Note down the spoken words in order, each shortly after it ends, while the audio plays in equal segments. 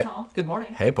Tom, good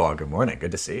morning. Hey, Paul. Good morning.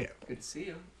 Good to see you. Good to see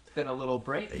you. It's been a little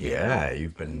break. Yeah,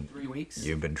 you've been 3 weeks.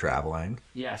 you've been traveling.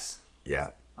 Yes, Yeah,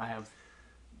 I have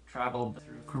traveled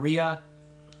through Korea,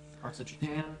 parts of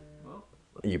Japan. Well,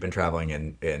 you've been traveling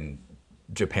in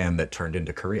Japan that turned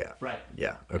into Korea. right.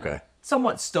 Yeah. Okay.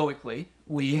 Somewhat stoically,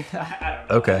 we I don't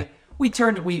know. Okay.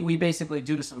 We basically,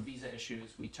 due to some visa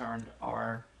issues, we turned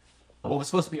our what was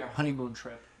supposed to be our honeymoon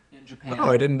trip in Japan. Oh,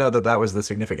 I didn't know that was the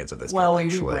significance of this. Well, trip,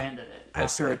 we actually. rebranded it I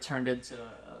after see. it turned into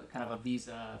kind of a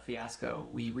visa fiasco.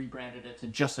 We rebranded it to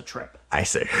just a trip. I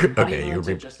see. Okay. Honeymoon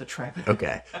to just a trip.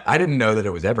 Okay. I didn't know that it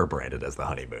was ever branded as the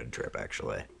honeymoon trip.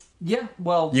 Actually, Yeah.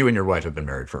 Well, you and your wife have been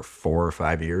married for 4 or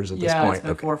 5 years at this yeah, point.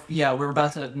 it's been Okay. yeah, we're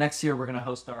about to next year. We're gonna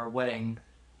host our wedding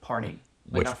party,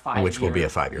 like our Which will be a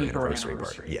 5-year 5-year paper anniversary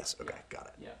party. Yes. Okay. Got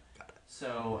it. Yeah. Got it.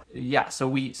 So yeah,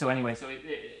 so anyway, so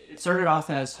it started off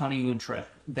as honeymoon trip.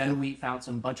 Then we found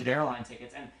some budget airline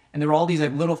tickets, and there were all these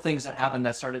like little things that happened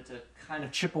that started to kind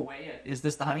of chip away at, is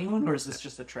this the honeymoon or is this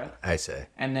just a trip? I see.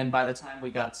 And then by the time we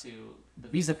got to the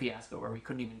visa fiasco, where we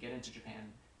couldn't even get into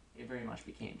Japan, it very much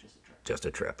became just a trip. Just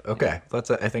a trip. Okay. That's,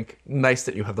 I think, nice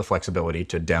that you have the flexibility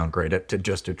to downgrade it to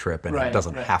just a trip and it Right,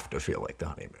 doesn't right. have to feel like the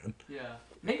honeymoon. Yeah,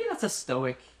 maybe that's a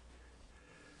stoic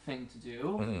thing to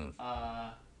do.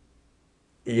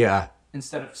 Yeah.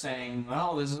 Instead of saying,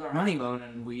 "Well, this is our honeymoon,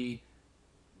 and we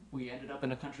ended up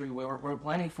in a country where we're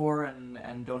planning for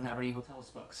and don't have any hotels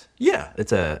booked." Yeah.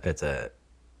 It's a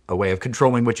way of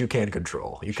controlling what you can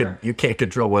control. Sure. You can't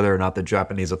control whether or not the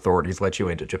Japanese authorities let you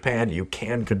into Japan. You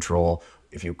can control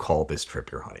if you call this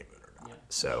trip your honeymoon or not. Yeah.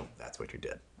 So that's what you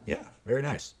did. Yeah. Very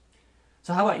nice.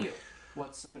 So how about you?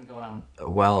 What's been going on?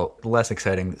 Well, less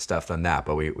exciting stuff than that,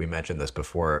 but we mentioned this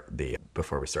before we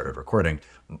started recording.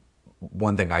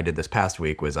 One thing I did this past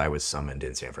week was I was summoned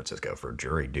in San Francisco for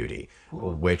jury duty,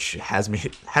 which had me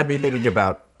thinking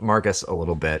about Marcus a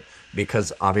little bit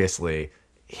because obviously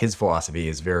his philosophy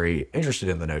is very interested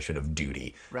in the notion of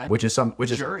duty, Right.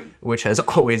 Jury. which has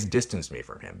always distanced me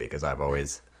from him because I've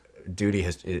always duty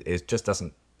has it just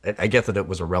doesn't. I get that it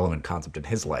was a relevant concept in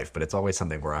his life, but it's always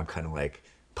something where I'm kind of like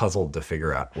puzzled to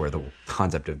figure out where the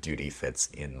concept of duty fits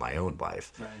in my own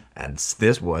life. Right. And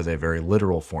this was a very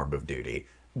literal form of duty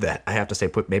that I have to say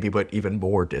put even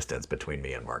more distance between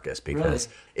me and Marcus because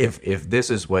if this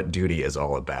is what duty is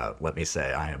all about, let me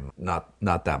say I am not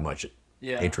that much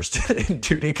Yeah. interested in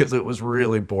duty because it was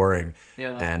really boring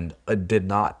Yeah. and did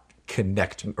not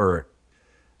connect or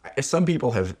some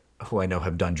people who I know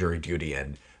have done jury duty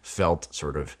and felt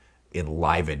sort of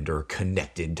enlivened or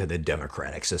connected to the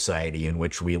democratic society in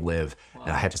which we live.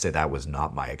 And I have to say that was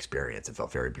not my experience. It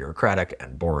felt very bureaucratic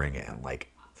and boring and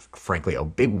like frankly a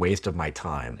big waste of my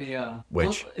time. Yeah.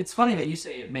 Which Well, it's funny that you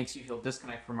say it makes you feel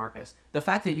disconnect from Marcus. The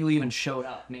fact that you even showed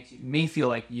up makes me feel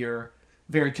like you're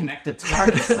very connected to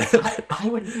Marcus.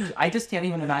 Like, I just can't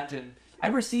even imagine.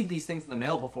 I've received these things in the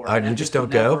mail before. Oh, and you I've just don't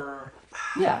go? never-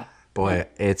 Yeah. boy,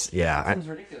 it's yeah, It seems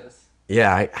ridiculous.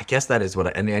 I guess that is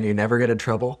and you never get in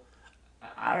trouble.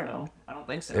 I don't know. I don't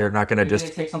think so. They're not gonna Maybe just-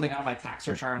 they take something out of my tax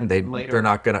return later. They're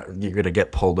not gonna you're gonna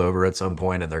get pulled over at some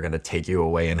point and they're gonna take you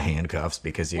away in handcuffs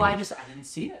because you Well, I didn't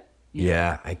see it. You know,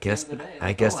 yeah I guess at the end of the day, I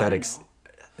like, guess oh, that I don't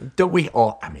know. don't we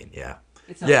all I mean yeah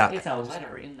It's yeah a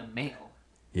letter in the mail.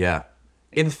 yeah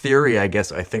in theory I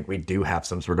guess I think we do have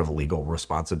some sort of legal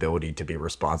responsibility to be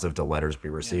responsive to letters we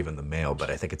receive in the mail, but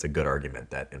I think it's a good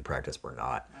argument that in practice we're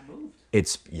not. I moved.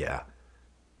 It's yeah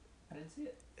I didn't see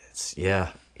it. it's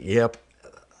yeah yep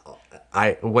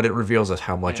what it reveals is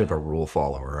how much Yeah. of a rule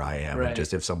follower I am. Right. And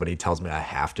just if somebody tells me I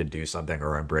have to do something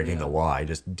or I'm breaking the law, I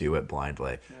just do it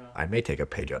blindly. I may take a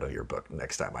page out of your book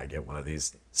next time I get one of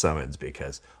these summons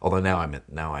because although now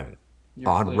I'm You're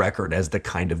on clear. record as the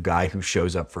kind of guy who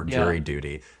shows up for jury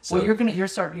duty. So Well, you're gonna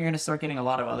start getting a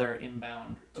lot of other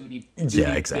inbound duty.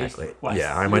 yeah, exactly. Requests.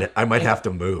 Yeah, I might have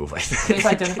to move. I They've think.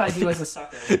 identified you as a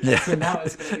sucker. Yeah. So now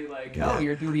it's gonna be like, oh,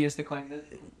 your duty is to clean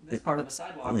this part of the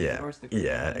sidewalk. Yeah, Yours to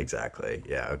yeah, exactly.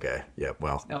 Yeah, okay. Yeah,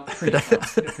 well, No, good for you.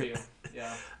 Good for you.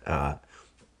 Yeah.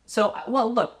 So,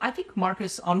 well, look, I think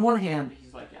Marcus, on one hand,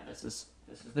 he's like, yeah, this is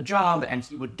the job, and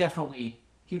he would definitely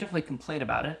complain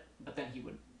about it, but then he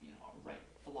would, write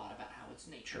a lot about how it's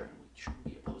nature and we shouldn't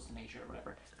be opposed to nature or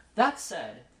whatever. That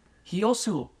said, he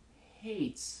also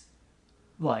hates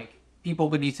like people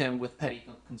beneath him with petty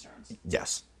concerns.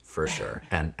 yes, for sure.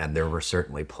 And there were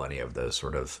certainly plenty of those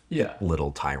sort of Yeah.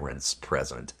 little tyrants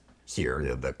present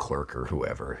here, the clerk or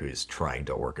whoever who's trying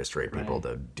to orchestrate people Right.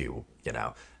 to do,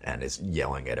 and is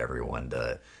yelling at everyone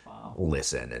to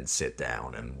listen and sit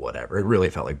down and whatever. It really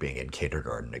felt like being in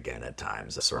kindergarten again at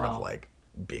times, a sort of Wow. like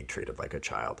being treated like a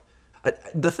child.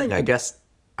 The thing I guess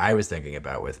I was thinking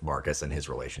about with Marcus and his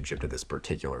relationship to this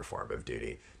particular form of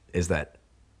duty is that,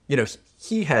 you know,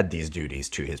 he had these duties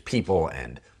to his people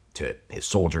and to his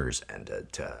soldiers and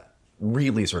to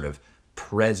really sort of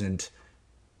present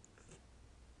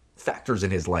factors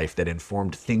in his life that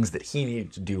informed things that he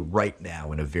needed to do right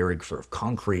now in a very sort of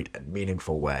concrete and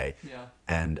meaningful way. Yeah.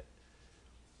 And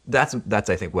that's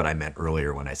I think what I meant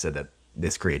earlier when I said that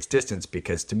this creates distance,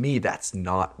 because to me that's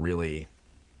not really,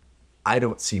 I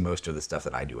don't see most of the stuff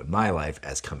that I do in my life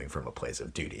as coming from a place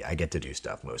of duty. I get to do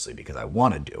stuff mostly because I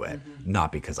want to do it,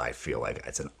 not because I feel like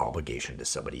it's an obligation to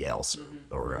somebody else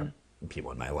or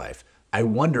people in my life. I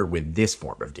wonder with this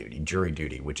form of duty, jury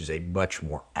duty, which is a much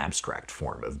more abstract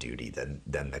form of duty than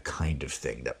the kind of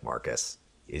thing that Marcus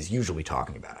is usually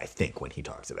talking about, I think, when he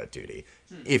talks about duty,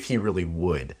 if he really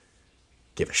would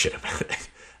give a shit about it.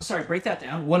 Sorry, break that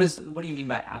down. What do you mean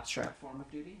by abstract form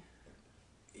of duty?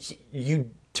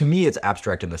 To me, it's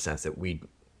abstract in the sense that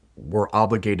we're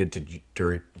obligated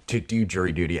to do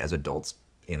jury duty as adults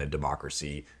in a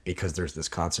democracy because there's this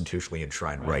constitutionally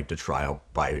enshrined right to trial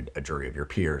by a jury of your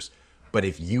peers. But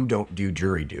if you don't do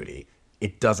jury duty,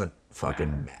 it doesn't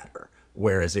fucking matter.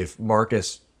 Whereas if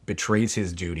Marcus betrays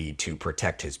his duty to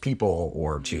protect his people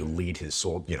or to lead his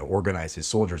organize his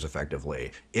soldiers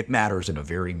effectively, it matters in a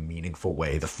very meaningful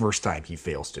way the first time he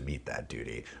fails to meet that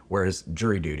duty. Whereas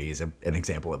jury duty is an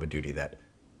example of a duty that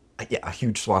a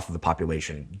huge swath of the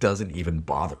population doesn't even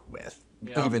bother with,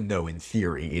 even though in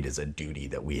theory it is a duty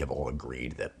that we have all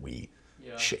agreed that we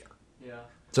share. Yeah.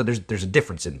 So there's a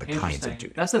difference in the kinds of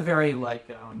duty. That's a very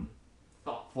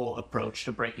thoughtful approach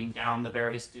to breaking down the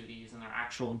various duties and their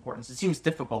actual importance. It seems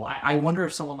difficult. I wonder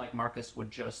if someone like Marcus would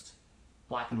just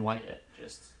black and white it.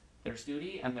 Just there's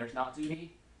duty and there's not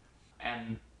duty,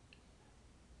 and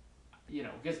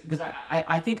because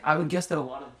I think I would guess that a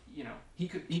lot of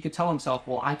he could tell himself,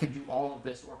 well, I could do all of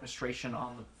this orchestration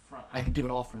on the front. I could do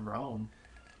it all from Rome.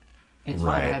 It's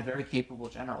fine. I have very capable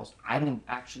generals. I don't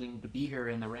actually need to be here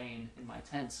in the rain in my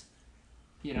tents.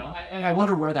 And I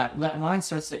wonder where that line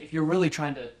starts. To, if you're really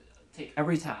trying to take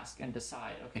every task and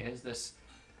decide, okay, is this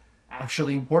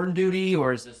actually important duty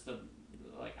or is this the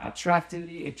abstract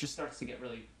duty? It just starts to get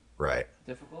really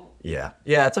difficult. Yeah,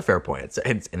 it's a fair point.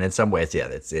 And in some ways,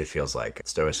 it feels like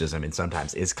Stoicism, and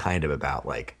sometimes is kind of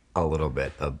about a little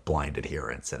bit of blind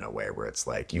adherence in a way where it's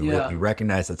like you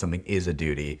recognize that something is a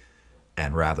duty.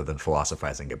 And rather than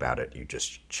philosophizing about it, you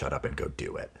just shut up and go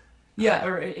do it. Yeah,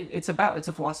 or it's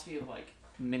a philosophy of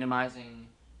minimizing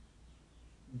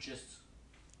just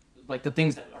the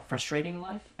things that are frustrating in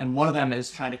life, and one of them is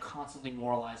trying to constantly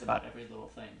moralize about every little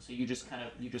thing. So you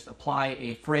just apply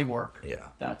a framework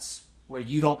that's where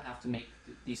you don't have to make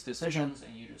these decisions,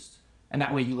 and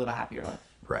that way you live a happier life.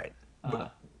 Right.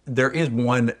 There is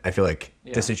one, I feel like,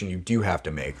 decision you do have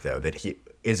to make though, that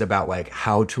is about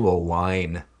how to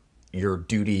align your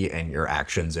duty and your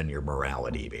actions and your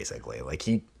morality, basically.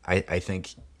 I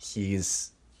think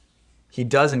he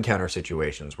does encounter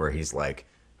situations where he's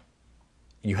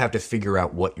you have to figure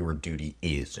out what your duty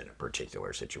is in a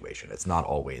particular situation. It's not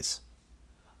always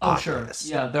obvious.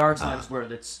 Sure. Yeah, there are times where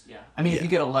it's, I mean, if you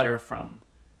get a letter from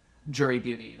jury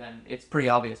duty, then it's pretty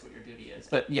obvious what your duty is.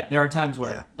 But there are times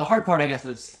where the hard part, I guess,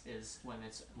 is when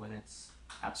it's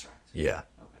abstract. Yeah.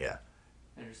 Okay. Yeah.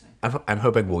 Interesting. I'm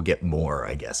hoping we'll get more,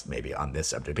 I guess, maybe on this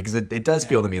subject, because it does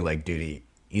feel to me like duty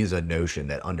is a notion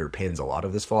that underpins a lot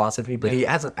of this philosophy, but he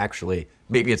hasn't actually,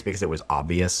 maybe it's because it was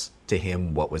obvious to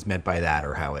him what was meant by that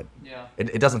or how it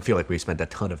doesn't feel like we spent a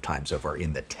ton of time so far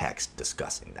in the text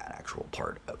discussing that actual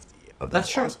part of the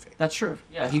philosophy. That's true.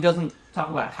 Yeah, he doesn't talk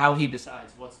about how he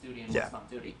decides what's duty and what's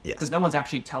not duty. Yeah. Because no one's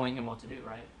actually telling him what to do,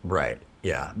 right? Right,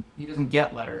 yeah. He doesn't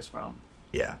get letters from.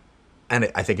 Yeah.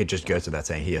 And I think it just goes to that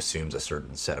saying he assumes a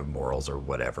certain set of morals or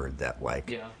whatever that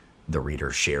the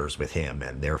reader shares with him,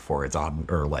 and therefore it's on,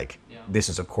 or this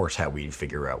is of course how we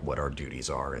figure out what our duties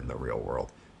are in the real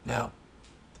world. Yeah.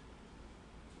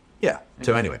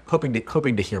 So anyway, hoping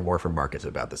to hear more from Marcus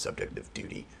about the subject of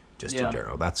duty, just in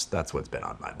general. That's what's been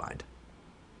on my mind.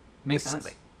 Makes sense.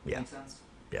 Yeah. Makes sense.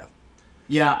 Yeah.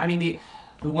 Yeah. I mean,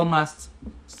 the one last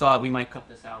thought, we might cut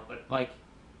this out, but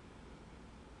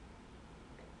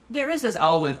there is this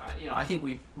element, I think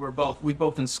we've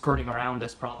both been skirting around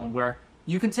this problem where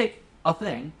you can take a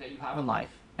thing that you have in life,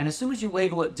 and as soon as you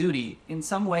label it duty, in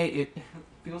some way it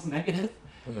feels negative.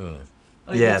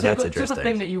 That's interesting. Just a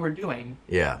thing that you were doing.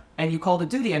 Yeah. And you called it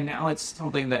duty, and now it's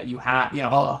something that you have,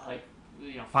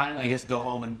 finally I guess go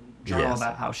home and journal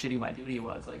about how shitty my duty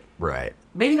was. Right.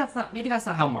 Maybe that's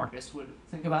not how Marcus would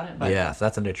think about it. But,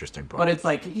 that's an interesting point. But it's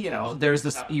there's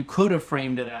this, you could have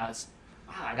framed it as,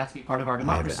 I got to be part of our I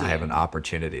democracy. have an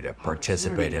opportunity to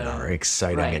participate in our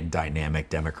exciting Right. and dynamic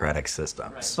democratic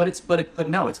systems. Right. But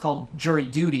no, it's called jury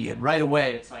duty, and right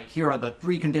away it's like, here are the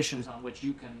 3 conditions on which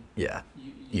you can. Yeah.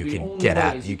 You the can only get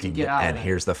out. ways You can get out and of it.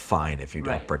 here's the fine if you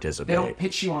Right. don't participate. They don't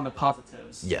pitch you on the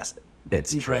positives. Yes,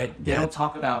 it's true. Right. They Yeah. don't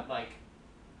talk about, like,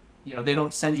 they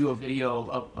don't send you a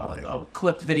video a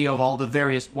clipped video of all the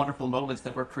various wonderful moments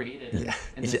that were created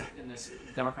in this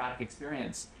democratic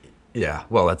experience. Yeah,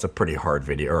 well, that's a pretty hard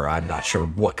video, or I'm not sure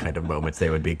what kind of moments they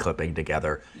would be clipping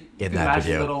together in that Imagine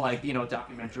video. little, like,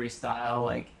 documentary style,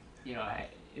 like,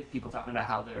 if people talking about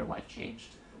how their life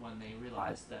changed when they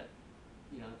realized that,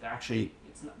 that they're actually,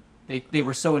 it's not, they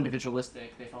were so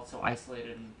individualistic, they felt so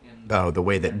isolated in The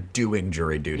way that doing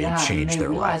jury duty and changed they their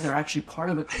realize life. they're actually part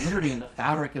of a community in the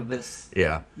fabric of this,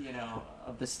 Yeah.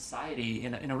 of this society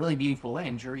in a really meaningful way.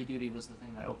 And jury duty was the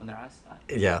thing that opened their eyes to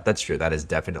that. Yeah, that's true. That is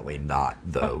definitely not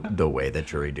the way that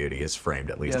jury duty is framed,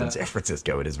 at least Yeah. in San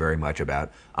Francisco. It is very much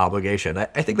about obligation. I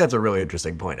think that's a really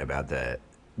interesting point about the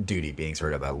duty being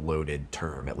sort of a loaded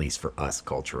term, at least for us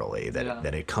culturally,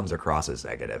 that it comes across as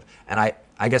negative. And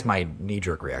I guess my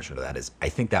knee-jerk reaction to that is I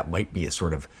think that might be a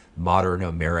sort of modern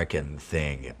American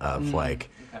thing of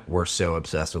we're so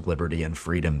obsessed with liberty and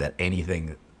freedom that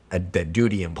anything that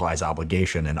duty implies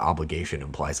obligation, and obligation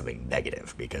implies something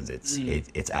negative because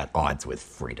it's at odds with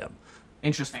freedom.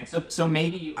 Interesting. So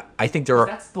maybe I think there are.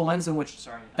 that's the lens in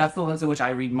which I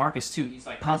read Marcus too. He's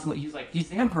like constantly. He's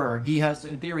the emperor. He has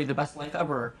in theory the best life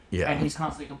ever. Yeah. And he's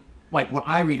constantly like what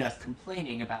I read as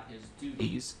complaining about his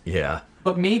duties. Yeah.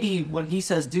 But maybe when he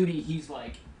says duty, he's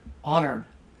like honored.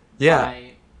 Yeah.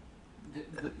 By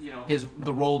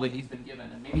the role that he's been given,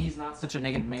 and maybe he's not such a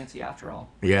negative Nancy after all.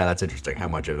 Yeah, that's interesting. How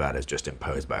much of that is just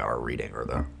imposed by our reading or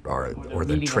the meaning of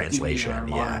the duty translation? in our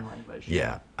Yeah, modern language.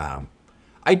 yeah.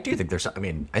 I do think there's. I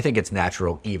mean, I think it's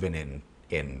natural even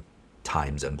in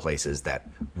times and places that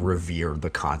revere the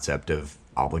concept of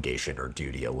obligation or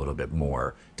duty a little bit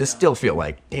more to still feel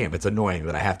like, damn, it's annoying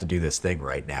that I have to do this thing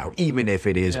right now, even if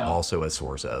it is also a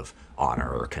source of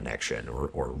honor or connection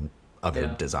or other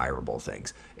desirable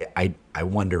things. I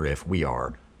wonder if we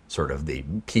are sort of the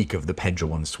peak of the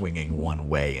pendulum swinging one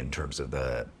way in terms of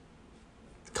the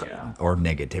or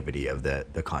negativity of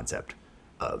the concept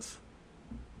of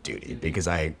duty, because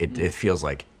it feels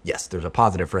like, yes, there's a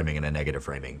positive framing and a negative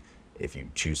framing if you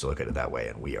choose to look at it that way,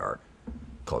 and we are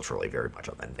culturally very much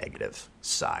on the negative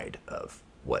side of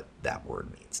what that word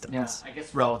means to us. I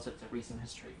guess relative to recent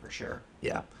history for sure.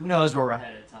 Yeah. Who knows where we're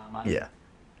headed, Tom?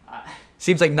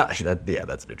 Seems like not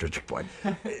that's an interesting point.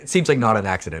 It seems like not an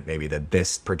accident maybe that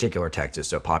this particular text is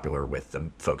so popular with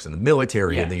the folks in the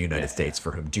military in the United States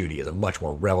for whom duty is a much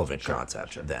more relevant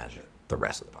concept than the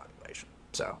rest of the population.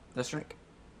 So That's right.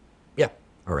 yeah.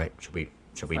 All right. Shall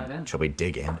we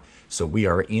dig in? So we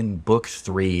are in book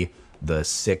 3, the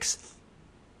 6th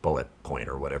bullet point,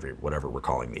 or whatever we're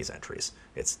calling these entries.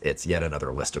 It's yet another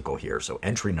listicle here. So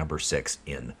entry number 6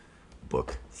 in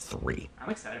book 3. I'm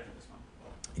excited for this one.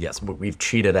 Yes, we've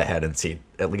cheated ahead and seen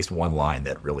at least one line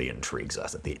that really intrigues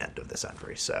us at the end of this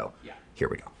entry. So here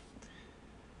we go.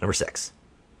 Number 6.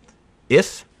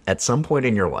 If at some point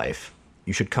in your life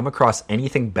you should come across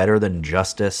anything better than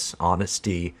justice,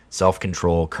 honesty,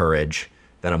 self-control, courage,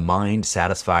 than a mind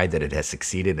satisfied that it has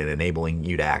succeeded in enabling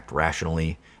you to act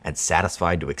rationally and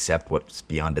satisfied to accept what's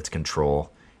beyond its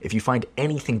control, if you find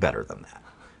anything better than that,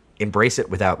 embrace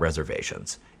it without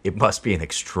reservations. It must be an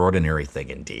extraordinary thing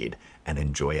indeed, and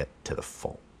enjoy it to the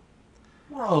full.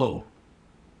 Whoa.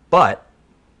 But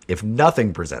if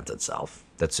nothing presents itself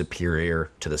that's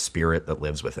superior to the spirit that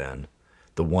lives within,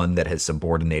 the one that has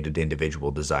subordinated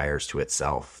individual desires to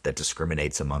itself, that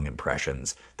discriminates among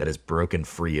impressions, that has broken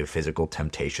free of physical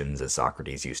temptations, as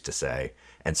Socrates used to say,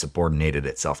 and subordinated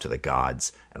itself to the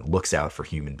gods, and looks out for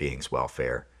human beings'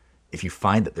 welfare, if you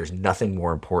find that there's nothing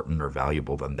more important or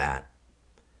valuable than that,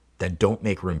 then don't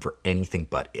make room for anything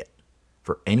but it,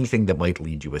 for anything that might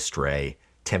lead you astray,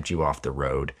 tempt you off the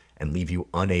road, and leave you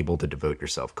unable to devote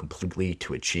yourself completely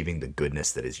to achieving the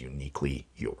goodness that is uniquely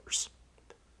yours.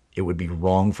 It would be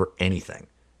wrong for anything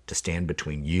to stand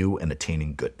between you and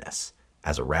attaining goodness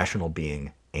as a rational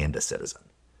being and a citizen.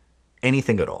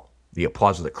 Anything at all. The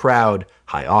applause of the crowd,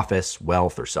 high office,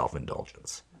 wealth, or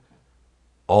self-indulgence.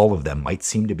 All of them might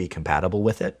seem to be compatible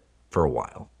with it for a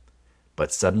while,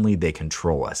 but suddenly they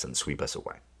control us and sweep us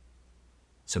away.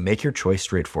 So make your choice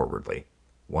straightforwardly,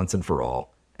 once and for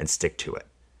all, and stick to it.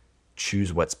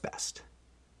 Choose what's best.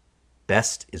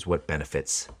 Best is what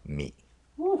benefits me.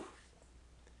 Woo.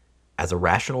 As a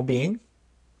rational being,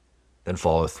 then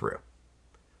follow through.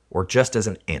 Or just as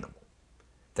an animal,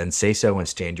 then say so and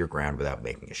stand your ground without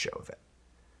making a show of it.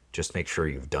 Just make sure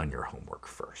you've done your homework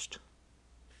first.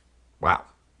 Wow.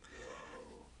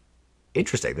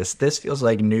 Interesting. This feels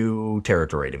like new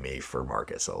territory to me for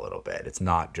Marcus a little bit. It's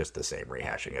not just the same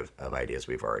rehashing of ideas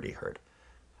we've already heard.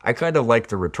 I kind of like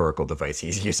the rhetorical device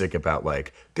he's using about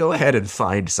like, go ahead and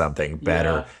find something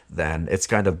better than it's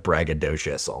kind of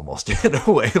braggadocious almost in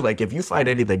a way. Like if you find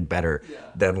anything better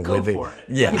than Go living, for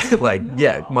it.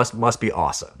 it must be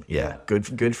awesome. Yeah,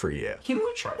 good for you. Can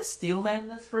we try to steel man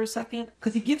this for a second?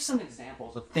 Because he gives some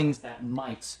examples of things that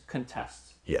might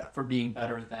contest for being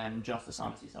better than justice,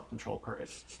 honesty, self-control,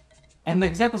 courage. And the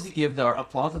examples he gives are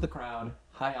applause of the crowd,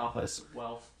 high office,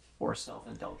 wealth, or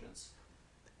self-indulgence.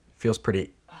 Feels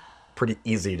pretty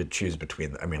easy to choose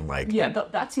between. I mean, like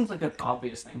that seems like an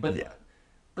obvious thing,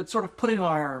 but sort of putting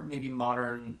our maybe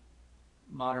modern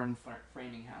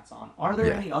framing hats on, are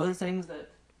there any other things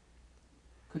that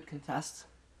could contest?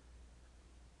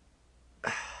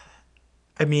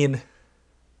 I mean,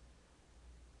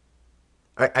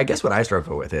 I guess what I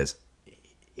struggle with is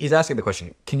he's asking the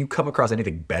question: can you come across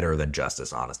anything better than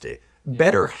justice, honesty?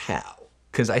 Better how?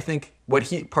 Because I think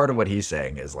part of what he's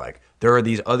saying is like, there are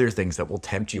these other things that will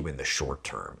tempt you in the short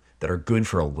term that are good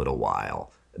for a little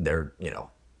while. They're,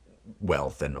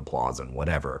 wealth and applause and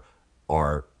whatever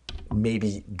are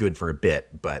maybe good for a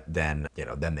bit, but then,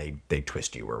 then they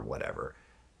twist you or whatever.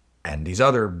 And these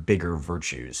other bigger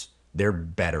virtues, they're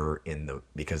better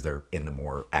because they're in the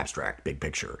more abstract, big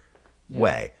picture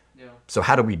way. Yeah. So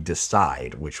how do we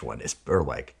decide which one is, or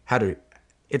like,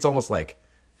 it's almost like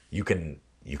you can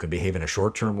behave in a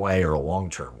short-term way or a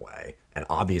long-term way. And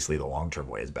obviously the long-term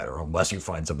way is better, unless you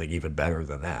find something even better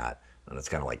than that. And it's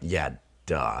kind of like, yeah,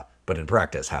 duh. But in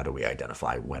practice, how do we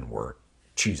identify when we're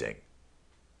choosing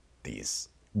these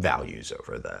values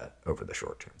over the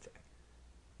short-term thing?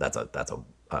 That's a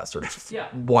sort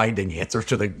of winding answer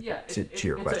to to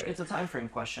your question. It's a time frame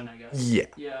question, I guess. Yeah.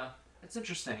 Yeah. It's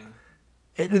interesting.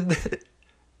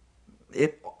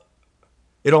 It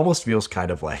almost feels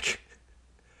kind of like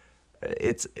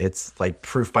it's like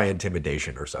proof by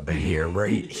intimidation or something here, where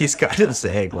he's kind of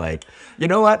saying like, you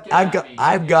know what,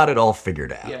 I've got it all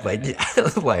figured out.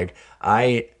 Like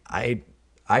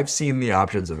I've seen the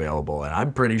options available, and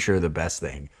I'm pretty sure the best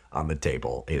thing on the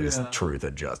table is truth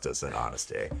and justice and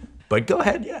honesty. But go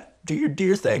ahead, do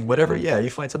your thing, whatever. You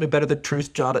find something better than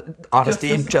truth,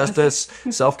 honesty, justice,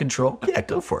 self-control.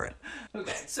 Go for it.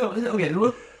 Okay,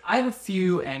 I have a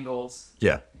few angles.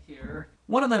 Here.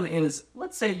 One of them is,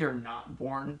 let's say you're not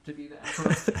born to be the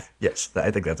emperor. Yes,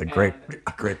 I think that's a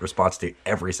great response to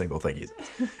every single thing you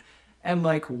said. And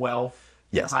like wealth,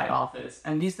 high office,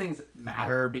 and these things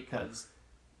matter because,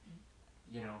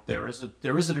 there is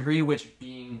a degree which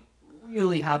being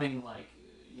really having like,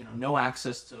 no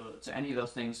access to any of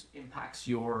those things impacts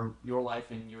your life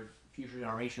and your future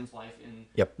generations' life in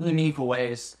really meaningful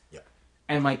ways.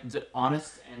 And like the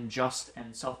honest and just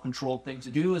and self-controlled thing to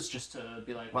do is just to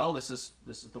be like, well, this is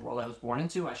the world I was born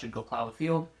into. I should go plow the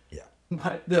field.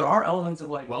 But there are elements of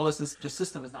like, well, this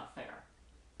system is not fair.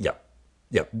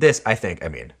 This, I think,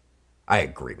 I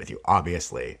agree with you.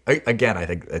 Obviously, again, I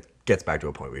think it gets back to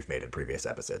a point we've made in previous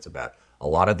episodes about a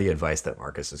lot of the advice that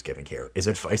Marcus is giving here is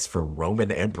advice for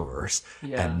Roman emperors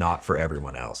and not for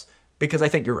everyone else. Because I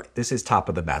think you're right. This is top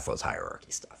of the Maslow's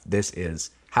hierarchy stuff. This is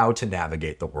how to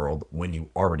navigate the world when you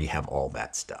already have all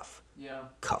that stuff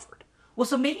covered. Well,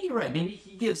 so maybe you're right. Maybe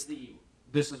he gives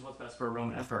this is what's best for a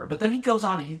Roman emperor. But then he goes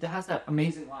on and he has that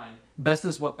amazing line, best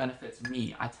is what benefits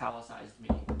me, italicized me.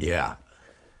 Yeah.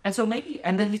 And so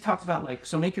and then he talks about like,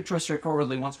 so make your choice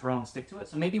straightforwardly once for all and stick to it.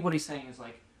 So maybe what he's saying is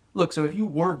like, look, so if you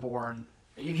were born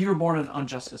in an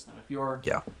unjust system, if you're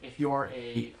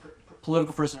a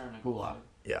political prisoner in a gulag,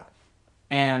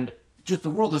 and just the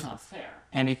world is not fair,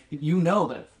 and if you know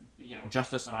that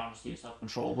justice and honesty and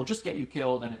self-control will just get you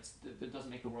killed, and it doesn't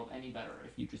make the world any better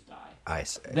if you just die. I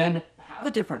see. Then have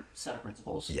a different set of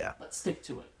principles. Let's stick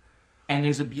to it. And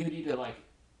there's a beauty to like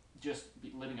just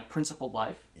be living a principled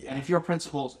life. And if your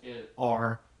principles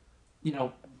are,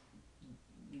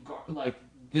 like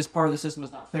this part of the system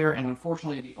is not fair, and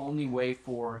unfortunately the only way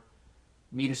for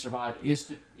me to survive is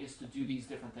to do these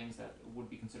different things that would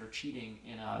be considered cheating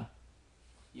in a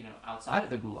outside of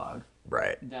the gulag,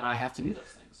 right? Then I have to do those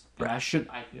things.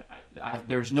 And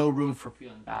there's no room for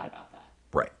feeling bad about that.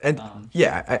 Right. And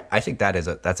I think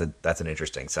that's an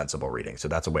interesting, sensible reading. So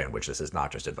that's a way in which this is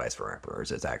not just advice for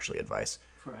emperors, it's actually advice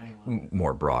for anyone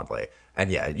more broadly. And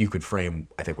you could frame,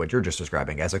 I think, what you're just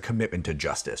describing as a commitment to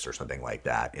justice or something like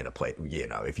that in a play.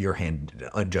 If you're handed an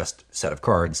unjust set of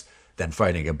cards, then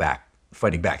fighting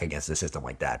back against a system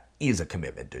like that is a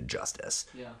commitment to justice.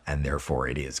 And therefore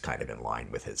it is kind of in line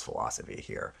with his philosophy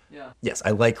here. Yes,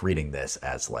 I like reading this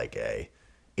as like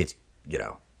it's,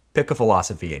 pick a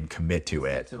philosophy and commit to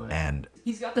it. And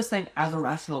he's got this thing as a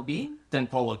rational being, then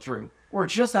follow through. Or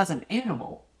just as an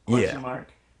animal, question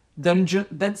mark, then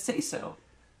say so.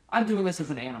 I'm doing this as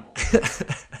an animal.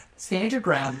 Stand your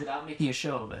ground without making a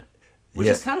show of it, which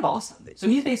is kind of awesome. So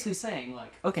he's basically saying,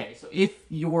 like, okay, so if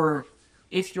you're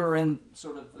in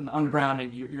sort of an underground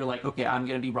and you're like, okay, I'm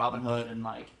gonna be Robin Hood and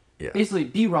like, basically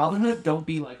be Robin Hood. Don't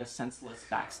be like a senseless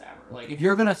backstabber. Like, if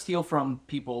you're gonna steal from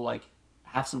people, like,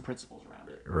 have some principles around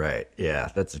it. Right. Yeah,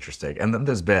 that's interesting. And then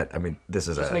this bit, I mean, this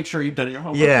is just make sure you've done your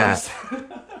homework. Yeah.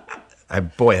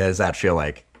 First. Boy, does that feel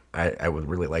like I would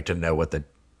really like to know what the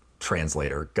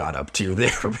translator got up to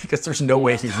there, because there's no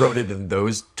way he wrote it in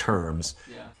those terms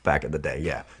back in the day.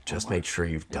 Yeah, just make sure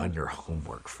you've done your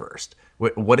homework first.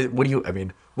 What do you? I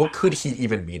mean, what could he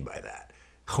even mean by that?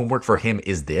 Homework for him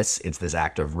is this. It's this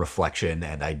act of reflection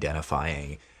and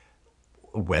identifying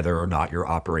whether or not you're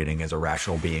operating as a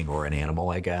rational being or an animal,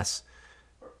 I guess.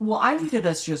 Well, I read it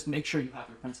as just make sure you have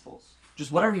your principles.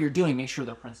 Just whatever you're doing, make sure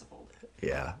they're principled.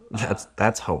 Yeah,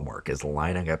 that's homework, is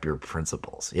lining up your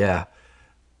principles. Yeah.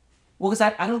 Well,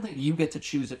 because I don't think you get to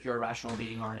choose if you're a rational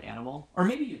being or an animal. Or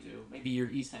maybe you do. Maybe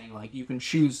he's saying, like, you can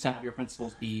choose to have your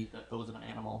principles be those of an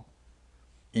animal.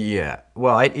 Yeah.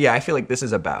 Well, I feel like this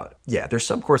is about, there's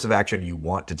some course of action you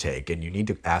want to take, and you need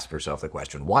to ask yourself the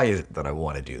question, why is it that I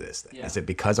want to do this thing? Yeah. Is it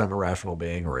because I'm a rational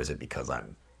being, or is it because I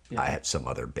have some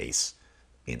other base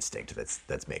instinct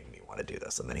that's making me want to do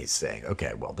this? And then he's saying,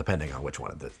 okay, well, depending on which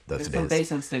one of those it is.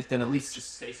 Base instinct, then at least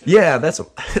just say so. Yeah,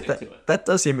 that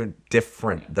does seem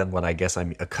different than what I guess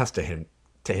I'm accustomed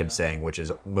to him saying, which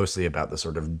is mostly about the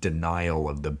sort of denial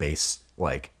of the base,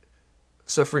 like,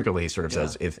 so frequently he sort of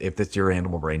says, if it's your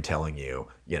animal brain telling you,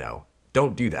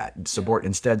 don't do that.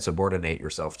 Instead subordinate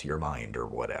yourself to your mind or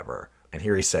whatever. And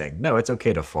here he's saying, no, it's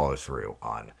okay to follow through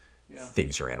on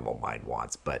things your animal mind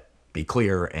wants, but be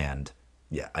clear and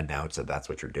announce that that's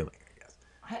what you're doing, I guess.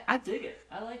 I dig it.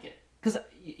 I like it. Because,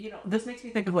 this makes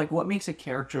me think of, like, what makes a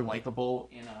character likable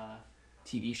in a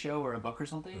TV show or a book or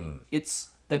something. It's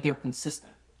that they're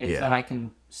consistent. It's that I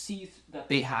can see that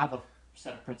they have a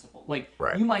set of principles. Like,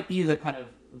 you might be the kind of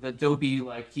the dopey,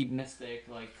 like, hedonistic,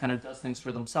 like, kind of does things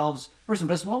for themselves person,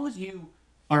 but as long as you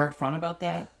are upfront about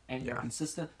that and you're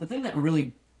consistent, the thing that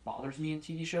really bothers me in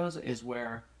TV shows is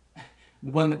where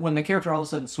when the character all of a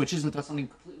sudden switches and does something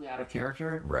completely out of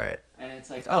character, right? And it's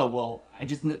like, oh well, I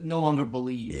just no longer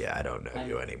believe. Yeah, I don't know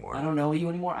you anymore. I don't know you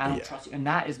anymore. I don't trust you, and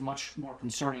that is much more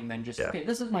concerning than just okay,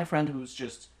 this is my friend who's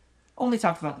just only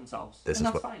talks about themselves. This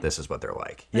is what they're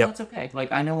like. Yeah, that's okay.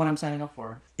 Like, I know what I'm signing up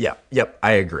for. Yep.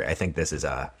 I agree. I think this is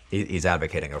he's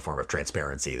advocating a form of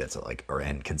transparency that's like,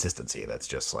 and consistency that's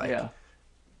just like,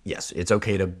 yes, it's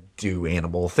okay to do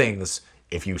animal things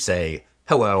if you say,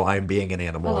 hello, I'm being an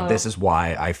animal, and this is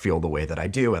why I feel the way that I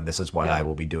do, and this is why I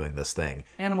will be doing this thing.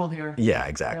 Animal here. Yeah,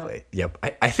 exactly. Yep.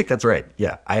 I think that's right.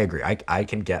 Yeah, I agree. I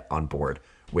can get on board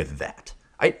with that.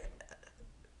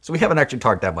 So we haven't actually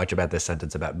talked that much about this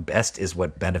sentence about best is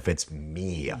what benefits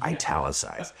me,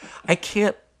 italicized. I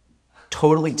can't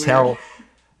totally tell.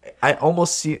 I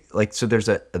almost see, like, so there's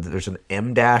an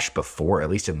M dash before, at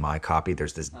least in my copy,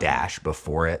 there's this dash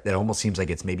before it. It almost seems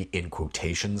like it's maybe in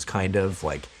quotations, kind of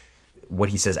like what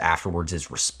he says afterwards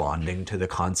is responding to the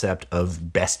concept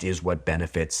of best is what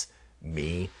benefits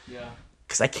me. Yeah.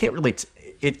 Because I can't really,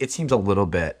 it seems a little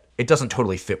bit, it doesn't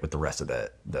totally fit with the rest of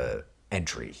the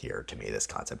entry here to me, this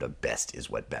concept of best is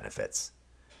what benefits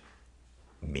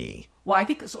me. Well, I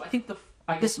think so.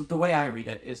 I guess the way I read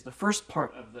it is the first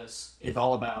part of this is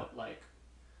all about, like,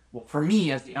 well, for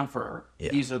me as the emperor,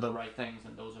 these are the right things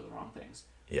and those are the wrong things.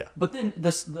 Yeah. But then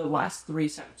the last three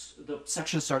sections, the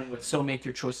section starting with so make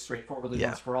your choice straightforwardly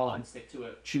once for all and stick to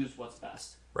it, choose what's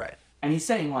best. Right. And he's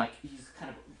saying, like, he's kind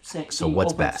of saying, so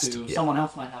what's best? Someone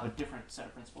else might have a different set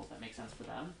of principles that make sense for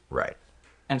them. Right.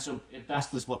 And so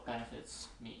best is what benefits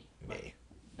me.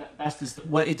 Best is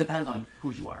what it depends on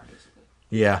who you are, basically.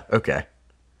 Yeah. Okay.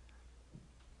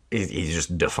 He's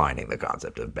just defining the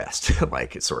concept of best,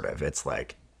 like, sort of. It's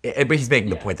like, but he's making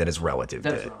the point that it's relative.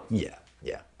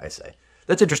 Yeah. I say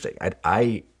that's interesting.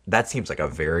 That seems like a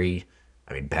very,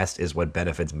 I mean, best is what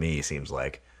benefits me seems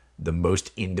like the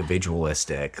most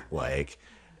individualistic, like,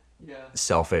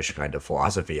 selfish kind of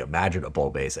philosophy imaginable.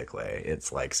 Basically,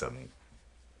 it's like some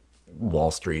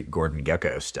Wall Street Gordon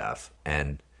Gekko stuff,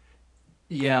 and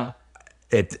I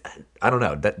don't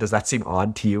know. Does that seem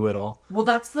odd to you at all? Well,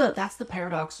 that's the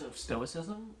paradox of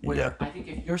Stoicism, where I think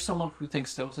if you're someone who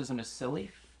thinks Stoicism is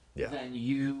silly, then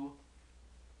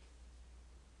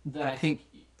I think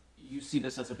you see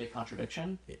this as a big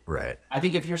contradiction. Right. I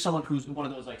think if you're someone who's one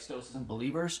of those, like, Stoicism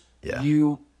believers,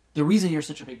 you the reason you're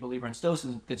such a big believer in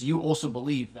Stoicism is because you also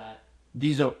believe that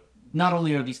these are not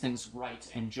only are these things right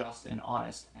and just and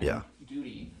honest and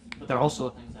duty, but they're also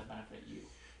things that benefit you.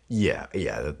 Yeah,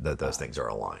 those things are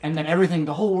aligned. And then everything,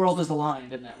 the whole world is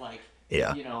aligned, and that like,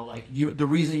 Yeah. you know, like the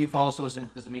reason you follow Stoicism is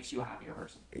because it makes you a happier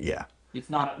person. Yeah. It's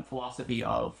not a philosophy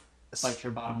of bite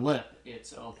your bottom lip.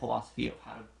 It's a philosophy of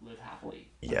how to live happily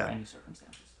under any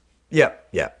circumstances. Yeah,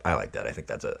 I like that. I think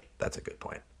that's a good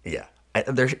point. Yeah,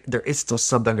 there is still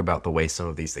something about the way some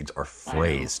of these things are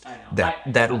phrased I know.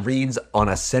 that reads on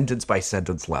a sentence by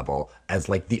sentence level as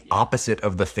like the opposite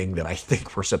of the thing that I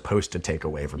think we're supposed to take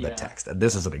away from the text. And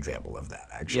this is an example of that,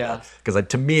 actually. Yeah. Because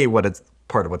to me,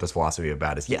 part of what this philosophy is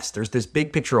about is, yes, there's this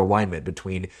big picture alignment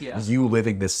between you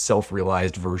living this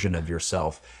self-realized version of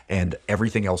yourself and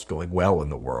everything else going well in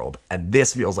the world. And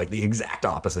this feels like the exact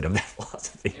opposite of that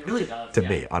philosophy. It really does. To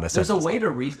me, on a There's a way level.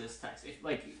 to read this text.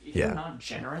 If you're not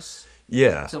generous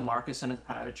to Marcus in his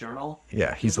private journal,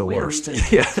 he's the worst.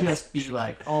 Just be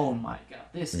like, oh my god,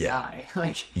 this guy,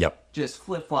 like, just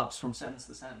flip-flops from sentence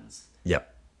to sentence.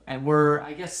 And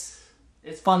I guess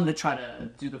it's fun to try to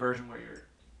do the version where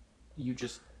you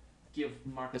just give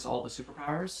Marcus all the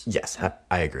superpowers. Yes,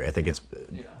 I agree. I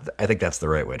think that's the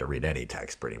right way to read any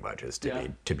text. Pretty much is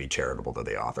to be charitable to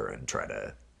the author and try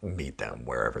to meet them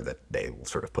wherever that they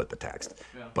sort of put the text.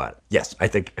 But yes, I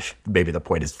think maybe the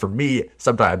point is, for me,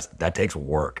 sometimes that takes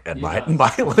work, and my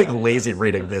like lazy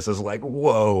reading this is like,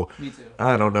 whoa, me too.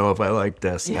 I don't know if I like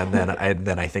this. And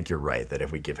then I think you're right that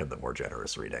if we give him the more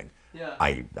generous reading,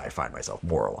 I find myself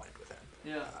more aligned with him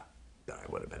than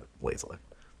I would have been lazily.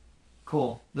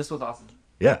 Cool. This was awesome.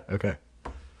 Yeah, okay.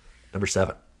 Number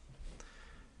 7.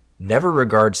 Never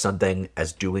regard something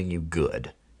as doing you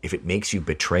good if it makes you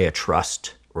betray a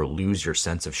trust or lose your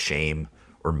sense of shame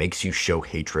or makes you show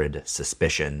hatred,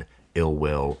 suspicion, ill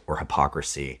will, or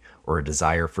hypocrisy, or a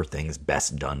desire for things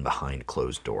best done behind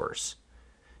closed doors.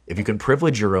 If you can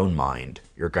privilege your own mind,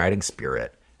 your guiding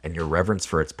spirit, and your reverence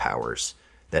for its powers,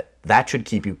 that should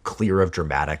keep you clear of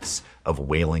dramatics, of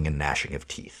wailing and gnashing of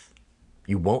teeth.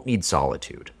 You won't need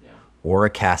solitude, or a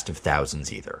cast of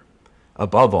thousands either.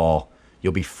 Above all,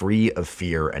 you'll be free of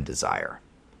fear and desire.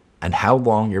 And how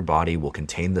long your body will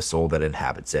contain the soul that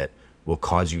inhabits it will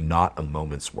cause you not a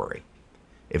moment's worry.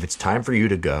 If it's time for you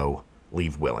to go,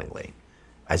 leave willingly,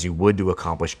 as you would to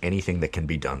accomplish anything that can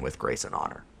be done with grace and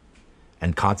honor.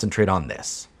 And concentrate on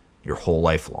this, your whole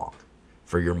life long,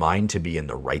 for your mind to be in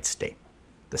the right state,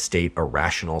 the state a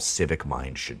rational civic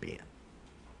mind should be in.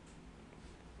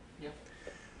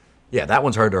 Yeah, that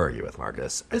one's hard to argue with,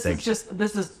 Marcus. This is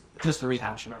just a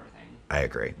rehash of everything. I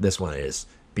agree. This one is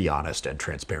be honest and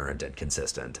transparent and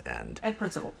consistent and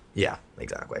principled. Yeah,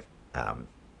 exactly.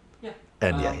 He's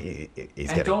and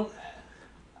getting.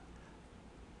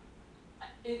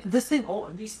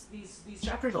 These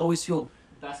chapters always feel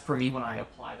best for me when I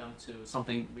apply them to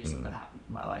something recent that happened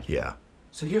in my life. Yeah.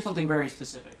 So here's something very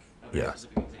specific. A very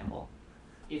specific example.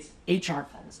 It's HR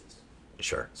policies.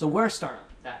 Sure. So we're a startup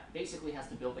that basically has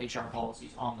to build HR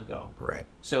policies on the go. Right.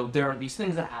 So there are these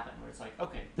things that happen where it's like,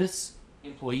 okay, this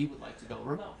employee would like to go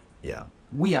remote. Yeah.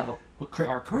 We have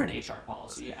our current HR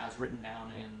policy, as written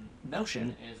down in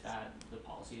Notion, is that the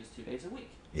policy is 2 days a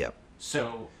week. Yep.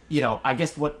 So, I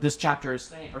guess what this chapter is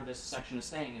saying, or this section is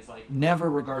saying, is like, never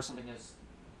regard something as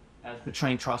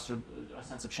betraying trust or a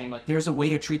sense of shame. Like, there's a way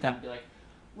to treat them and be like,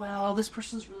 well, this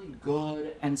person's really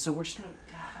good, and so we're just gonna.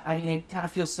 It kind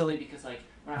of feels silly because like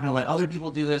we're not gonna let other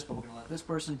people do this, but we're gonna let this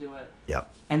person do it.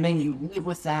 Yep. And then you live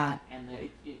with that, and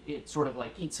it sort of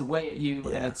like eats away at you,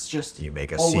 and it's just you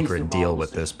make a secret deal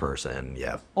with this person.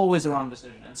 Yeah. Always the wrong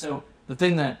decision. And so the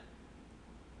thing that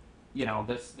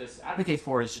this advocates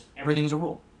for is just everything's a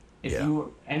rule. If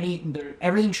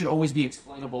everything should always be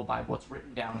explainable by what's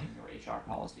written down in your HR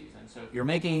policies. And so if you're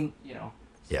making,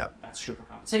 that's true for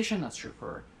compensation, that's true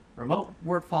for remote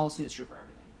work policy, it's true for everything.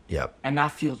 Yep. And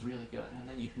that feels really good, and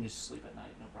then you can just sleep at night,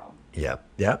 no problem.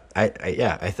 Yep.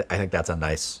 I think that's a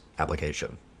nice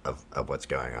application of what's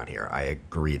going on here. I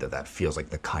agree that feels like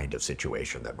the kind of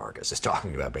situation that Marcus is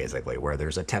talking about, basically, where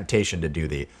there's a temptation to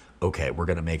do we're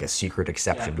going to make a secret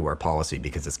exception to our policy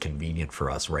because it's convenient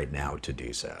for us right now to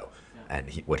do so. Yeah.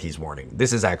 And what he's warning,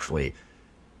 this is actually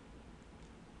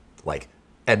like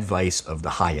advice of the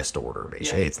highest order,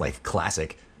 basically. Yeah. It's like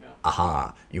classic.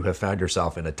 Aha! You have found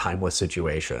yourself in a timeless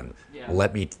situation. Yeah.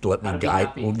 Let me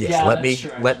guide.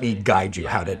 Let me guide you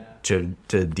how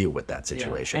to deal with that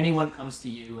situation. Yeah. Anyone comes to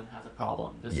you and has a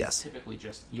problem. This is typically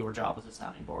just your job as a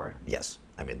sounding board. Yes,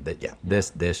 I mean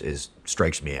This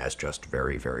strikes me as just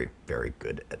very, very, very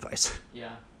good advice.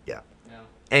 Yeah. Yeah.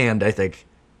 And I think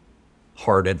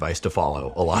hard advice to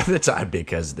follow a lot of the time,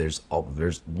 because there's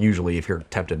usually, if you're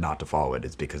tempted not to follow it,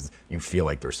 it's because you feel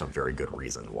like there's some very good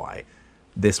reason why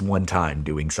this one time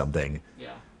doing something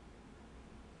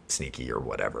sneaky or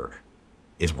whatever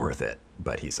is worth it.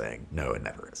 But he's saying no, it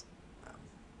never is.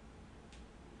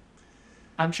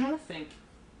 I'm trying to think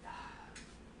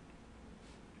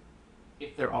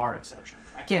if there are exceptions.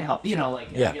 I can't help, like,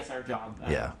 I guess our job.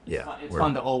 It's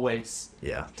fun to always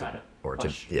try to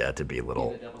push, to be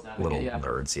little advocate,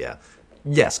 nerds.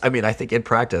 Yes, I mean, I think in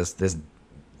practice, there's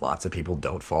lots of people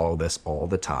don't follow this all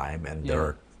the time, and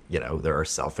there are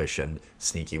selfish and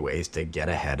sneaky ways to get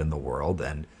ahead in the world,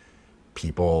 and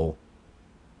people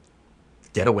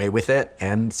get away with it,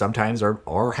 and sometimes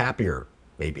are happier,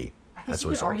 maybe. That's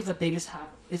what argue that they just have.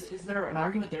 Is there an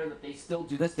argument there that they still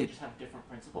do this? They just have different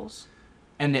principles,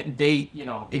 and that they,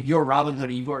 if you're Robin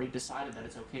Hood, you've already decided that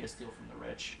it's okay to steal from the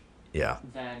rich. Yeah.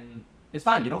 Then it's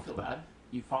fine. You don't feel bad.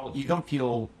 You don't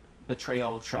feel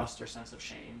betrayal, trust, or sense of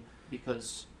shame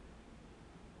because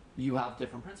you have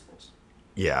different principles.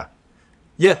 Yeah.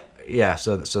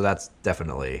 So that's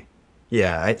definitely.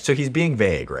 Yeah, so he's being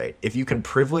vague, right? If you can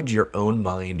privilege your own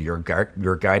mind, your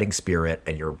guiding spirit,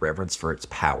 and your reverence for its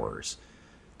powers,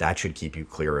 that should keep you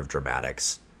clear of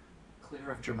dramatics.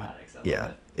 Clear of dramatics.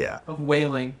 Yeah. Of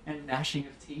wailing and gnashing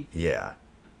of teeth. Yeah.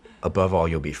 Above all,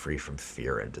 you'll be free from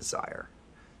fear and desire.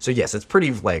 So yes, it's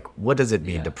pretty like, what does it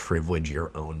mean to privilege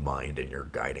your own mind and your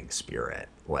guiding spirit?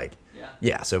 Like,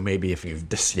 so maybe if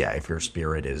if your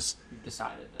spirit is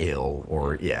decided ill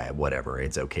or whatever,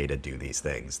 it's okay to do these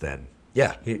things, then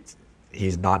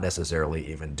he's not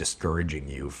necessarily even discouraging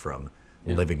you from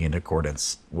living in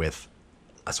accordance with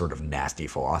a sort of nasty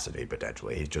philosophy,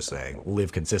 potentially. He's just saying,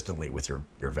 live consistently with your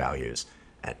values,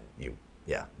 and you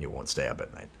won't stay up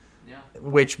at night.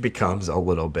 Which becomes a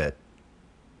little bit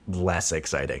less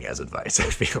exciting as advice. I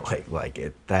feel like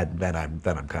it then I'm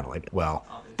kind of like, well,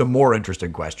 the more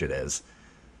interesting question is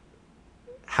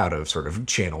how to sort of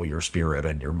channel your spirit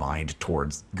and your mind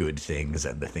towards good things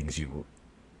and the things you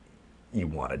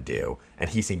want to do. And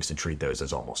he seems to treat those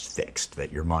as almost fixed,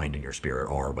 that your mind and your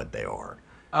spirit are what they are.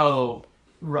 Oh,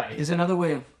 right. Is another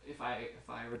way of, if I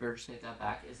regurgitate that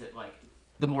back, is it like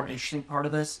the more interesting part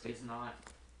of this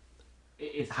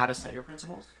is how to set your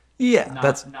principles? Yeah,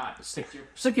 not stick to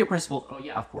your principles. Oh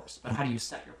yeah, of course. But how do you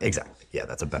set your principles? Exactly. Yeah,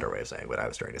 that's a better way of saying what I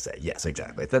was trying to say. Yes,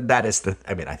 exactly. That is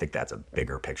I think that's a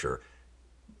bigger picture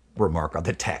remark on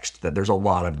the text, that there's a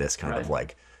lot of this kind of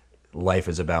like, life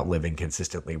is about living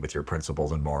consistently with your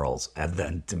principles and morals. And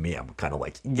then to me, I'm kind of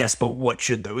like, yes, but what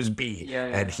should those be?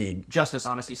 And he justice,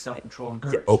 honesty, self-control, and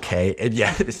courage. Okay, and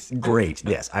it's great.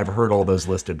 Yes, I've heard all those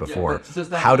listed before.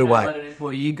 How do I let an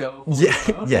employee go?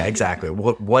 Exactly.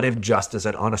 What if justice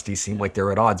and honesty seem like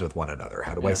they're at odds with one another?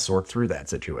 How do I sort through that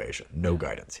situation? No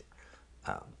guidance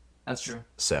here. That's true.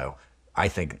 So I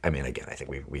think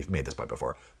we've made this point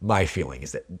before. My feeling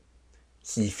is that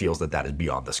he feels that is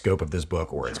beyond the scope of this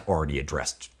book, or it's already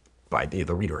addressed by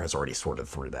the reader has already sorted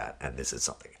through that, and this is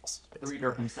something else. The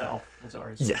reader himself has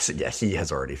already. Yes, he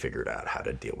has already figured out how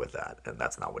to deal with that, and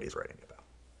that's not what he's writing about.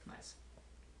 Nice.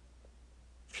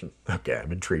 Okay,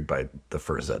 I'm intrigued by the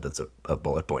first sentence of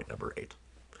bullet point number 8.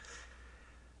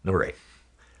 Number 8.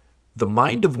 The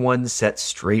mind of one set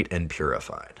straight and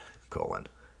purified,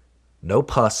 no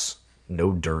pus,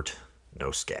 no dirt,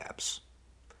 no scabs.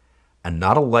 And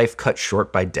not a life cut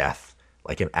short by death,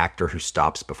 like an actor who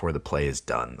stops before the play is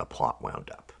done, the plot wound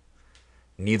up.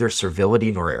 Neither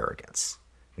servility nor arrogance,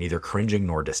 neither cringing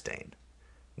nor disdain,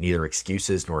 neither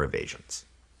excuses nor evasions.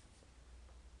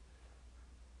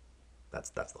 That's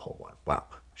the whole one. Wow.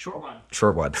 Short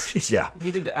one. Yeah.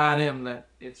 You need to add in that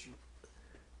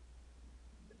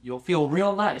you'll feel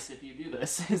real nice if you do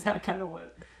this. Is that kind of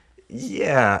what?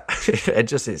 Yeah, it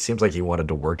seems like he wanted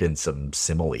to work in some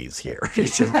similes here. He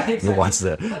wants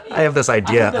to. I have this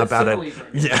idea about it.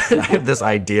 Yeah, I have this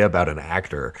idea about an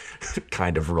actor,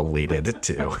 kind of related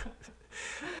to.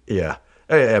 Yeah,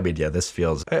 I mean, this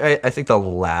feels. I think the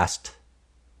last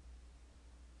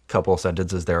couple of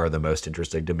sentences there are the most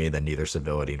interesting to me. Than neither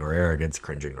civility nor arrogance,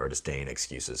 cringing nor disdain,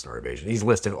 excuses nor evasion. He's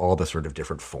listing all the sort of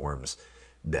different forms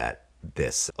that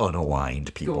this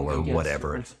unaligned people or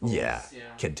whatever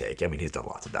can take. I mean, he's done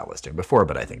lots of that listing before,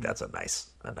 but I think that's a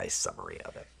nice summary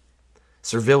of it.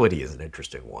 Servility is an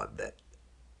interesting one.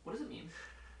 What does it mean?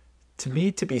 To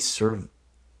me, to be servile?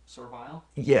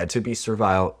 Yeah, to be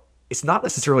servile. It's not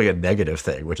necessarily a negative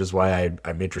thing, which is why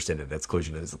I'm interested in its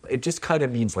conclusion. It just kind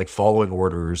of means like following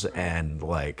orders, and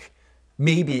like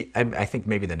I think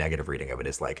maybe the negative reading of it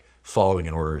is like following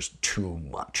in orders too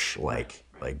much, like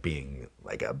being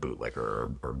like a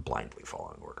bootlegger or blindly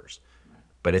following orders.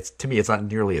 But it's, to me, it's not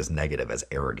nearly as negative as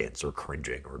arrogance or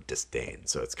cringing or disdain.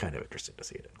 So it's kind of interesting to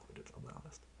see it included, if I'm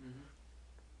honest.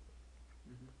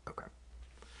 Okay.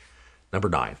 Number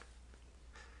 9.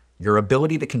 Your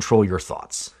ability to control your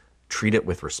thoughts. Treat it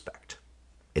with respect.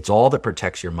 It's all that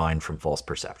protects your mind from false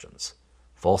perceptions,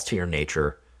 false to your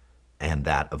nature and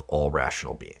that of all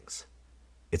rational beings.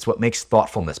 It's what makes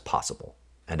thoughtfulness possible,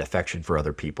 and affection for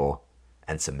other people,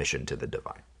 and submission to the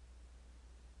divine.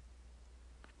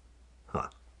 Huh.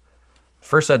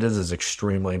 First sentence is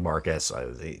extremely Marcus.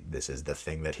 This is the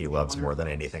thing that he loves more than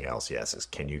anything else. Yes, is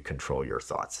can you control your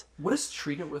thoughts? What does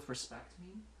treat it with respect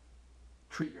mean?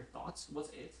 Treat your thoughts? What's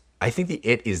it? I think the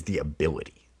it is the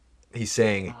ability. He's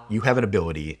saying you have an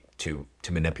ability to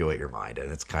manipulate your mind,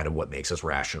 and it's kind of what makes us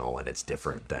rational, and it's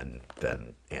different than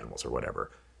animals or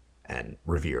whatever, and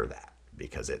revere that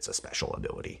because it's a special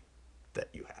ability that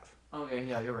you have. Okay,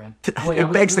 yeah, you're right.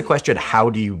 It begs the question, how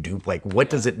do you do, like, what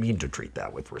does it mean to treat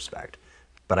that with respect?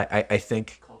 But I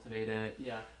think... Cultivate it,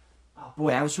 yeah. Oh,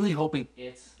 boy, I was really hoping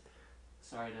it...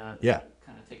 Sorry to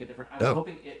kind of take a different... I was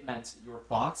hoping it meant your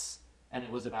thoughts, and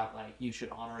it was about, like, you should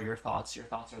honor your thoughts. Your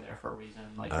thoughts are there for a reason.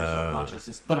 Like, your subconscious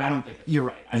is... But I don't think... You're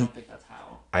right. I don't think that's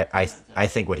how... I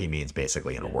think what he means,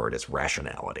 basically, in a word, is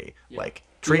rationality. Yeah. Like,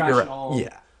 treat your...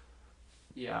 Yeah.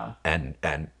 Yeah. And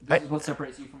this is what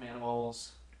separates you from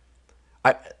animals.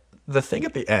 The thing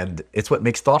at the end, it's what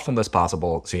makes thoughtfulness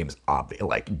possible seems obvious.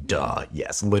 Like, duh,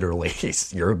 yes, literally.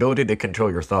 Your ability to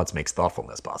control your thoughts makes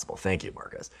thoughtfulness possible. Thank you,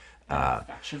 Marcus.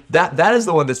 That is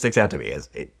the one that sticks out to me.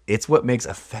 It's what makes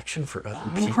affection for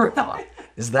other people.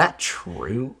 Is that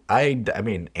true? I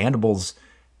mean, animals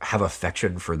have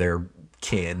affection for their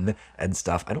kin and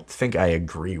stuff. I don't think I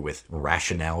agree with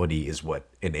rationality is what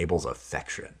enables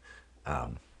affection.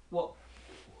 Well,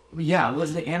 yeah,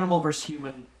 there's the animal versus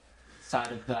human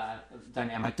side of that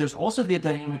dynamic. There's also the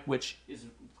dynamic which is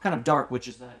kind of dark, which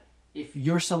is that if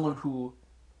you're someone who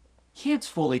can't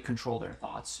fully control their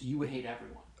thoughts, you would hate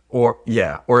everyone. Or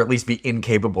at least be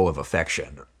incapable of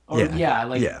affection. And that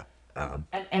might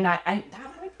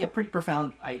be a pretty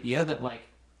profound idea that like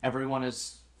everyone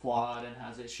is flawed and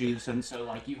has issues, and so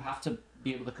like you have to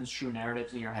be able to construe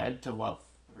narratives in your head to love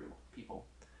people.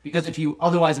 Because if you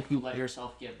let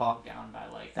yourself get bogged down by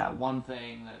like that one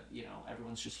thing that, you know,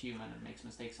 everyone's just human and makes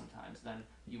mistakes sometimes, then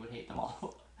you would hate them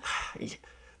all.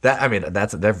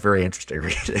 That's very interesting.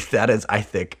 That is, I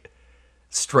think,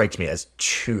 strikes me as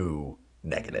too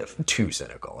negative, too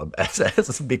cynical.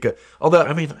 Because, although,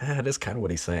 I mean, it is kind of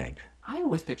what he's saying. I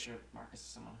always picture Marcus as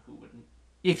someone who wouldn't,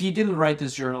 if he didn't write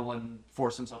this journal and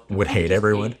force himself to would hate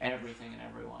everyone. Hate everything and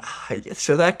everyone.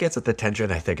 So that gets at the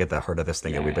tension, I think, at the heart of this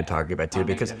thing that we've been talking about too,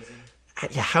 because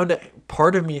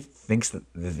part of me thinks that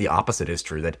the opposite is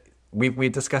true, that we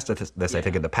discussed this I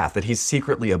think in the past, that he's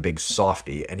secretly a big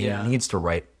softie and he needs to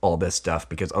write all this stuff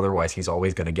because otherwise he's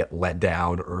always going to get let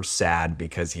down or sad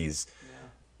because he's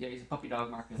he's a puppy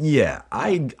dog, Marcus.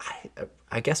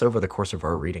 I guess over the course of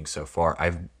our reading so far,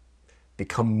 I've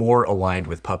become more aligned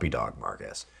with puppy dog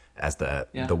Marcus as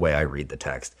the way I read the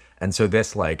text. And so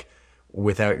this, like,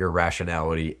 without your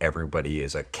rationality, everybody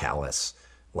is a callous,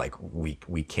 like,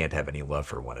 we can't have any love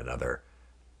for one another.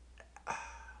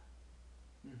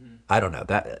 I don't know,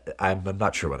 that I'm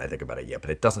not sure what I think about it yet, but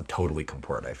it doesn't totally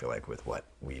comport, I feel like, with what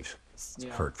we've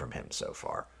heard from him so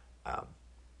far.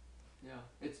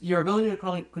 It's your ability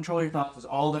to control your thoughts is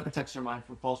all that protects your mind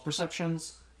from false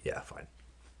perceptions. Yeah, fine.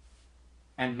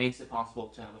 And makes it possible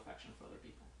to have affection for other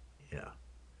people.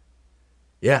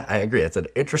 Yeah, I agree. It's an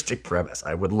interesting premise.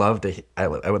 I would love it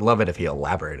if he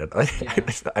elaborated.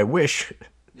 I wish.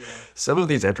 Some of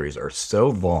these entries are so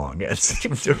long and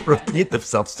seem to repeat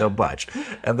themselves so much,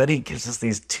 and then he gives us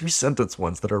these 2-sentence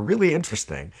ones that are really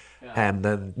interesting, and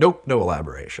then no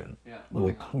elaboration.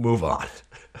 We'll move on.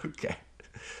 Okay.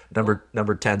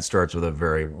 Number 10 starts with a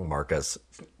very Marcus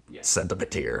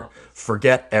sentiment here.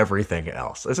 Forget everything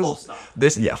else. Full stop.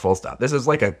 Full stop. This is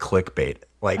like a clickbait.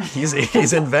 Like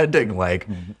he's inventing like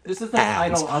this is the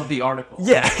title of the article.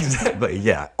 Yeah, exactly.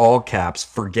 Yeah, all caps.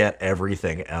 Forget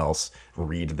everything else.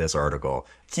 Read this article.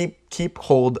 Keep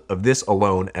hold of this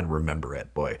alone and remember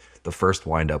it. Boy, the first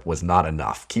windup was not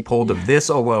enough. Keep hold of this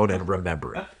alone and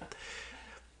remember it.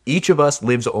 Each of us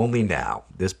lives only now,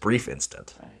 this brief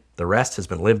instant. Right. The rest has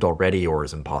been lived already or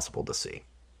is impossible to see.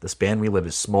 The span we live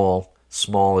is small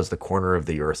as the corner of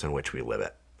the earth in which we live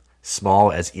it.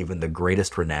 Small as even the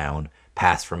greatest renown,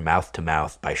 passed from mouth to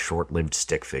mouth by short-lived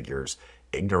stick figures,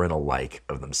 ignorant alike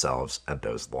of themselves and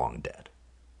those long dead.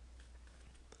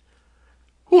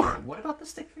 Whew. What about the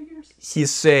stick figures?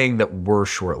 He's saying that we're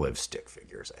short-lived stick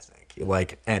figures, I think.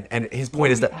 Like, and his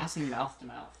point is that passing mouth to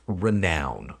mouth.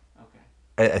 Renown. Okay.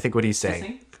 I think what he's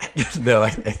saying. Kissing? No,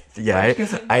 yeah,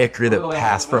 Kissing? I agree that Oh,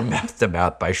 pass wait. from mouth to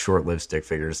mouth by short-lived stick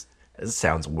figures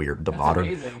sounds weird to That's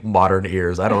amazing. modern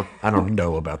ears. I don't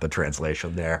know about the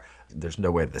translation there. There's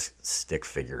no way this stick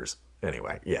figures.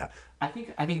 Anyway, yeah, I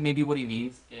think maybe what he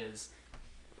means is,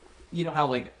 you know how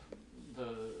like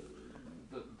the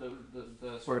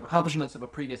the sort of accomplishments of a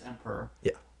previous emperor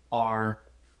yeah, are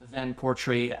then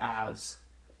portrayed as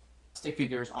stick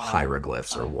figures on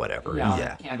hieroglyphs or whatever. yeah,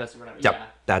 Yeah, on canvas or whatever. yep, Yeah,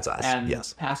 that's us. and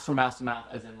Yes, passed from mouth to mouth,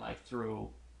 as in like through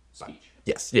speech.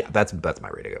 yes, yeah. That's my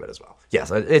reading of it as well.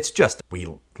 Yes, it's just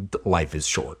life is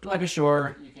short. Life is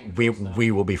short. You can't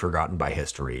We will be forgotten by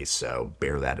history, so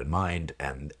bear that in mind,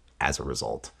 and as a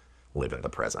result, live in the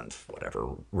present.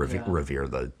 Whatever, Yeah. revere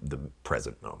the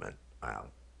present moment.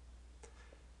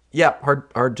 Yeah,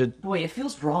 hard to. Boy, it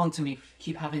feels wrong to me.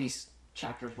 Keep having these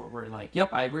chapters where we're like,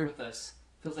 "Yep, I agree with this."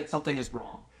 Feels like something is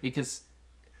wrong because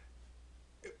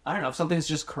I don't know if something's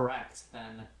just correct,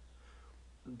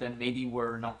 then maybe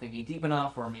we're not thinking deep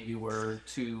enough, or maybe we're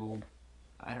too,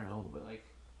 I don't know, but like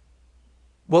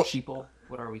Well, sheeple.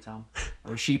 What are we, Tom?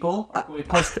 Are we sheeple? Or can we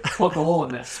poke a hole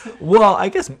in this? well, I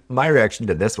guess my reaction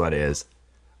to this one is,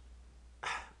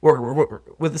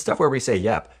 with the stuff where we say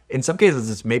yep. In some cases,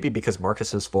 it's maybe because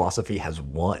Marcus's philosophy has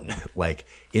won. Like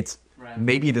it's Right.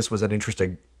 maybe this was an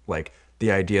interesting like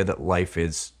the idea that life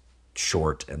is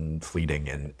short and fleeting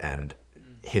and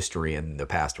history and the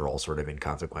past are all sort of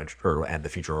inconsequential and the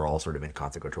future are all sort of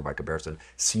inconsequential by comparison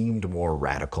seemed more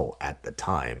radical at the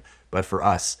time. But for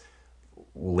us,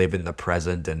 live in the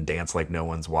present and dance like no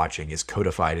one's watching is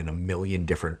codified in a million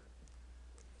different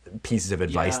pieces of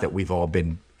advice Yeah. that we've all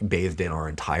been bathed in our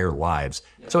entire lives.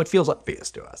 So it feels obvious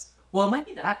to us. Well, it might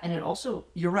be that, and it also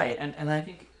you're right, and I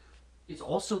think it's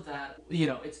also that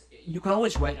it's you can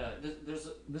always write there's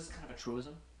this is kind of a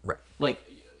truism, Right. like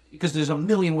because there's a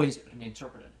million ways it can be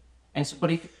interpreted, and so but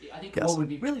I think Yes. what would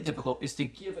be really difficult is to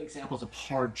give examples of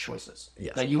hard choices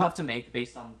Yes. that you have to make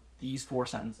based on these four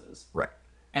sentences, Right.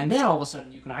 and then all of a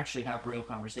sudden you can actually have real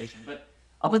conversation. But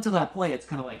up until that point, it's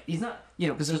kind of like he's not,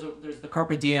 because there's the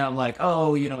carpe diem, like,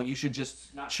 oh, you should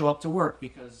just not show up to work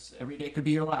because every day could be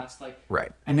your last, like,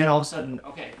 Right. and then all of a sudden,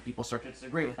 okay, people start to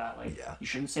disagree with that, like, Yeah. you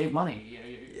shouldn't save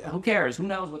money. Who cares? Who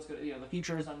knows what's good? The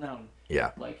future is unknown. Yeah.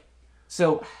 Like,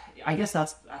 so I guess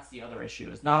that's the other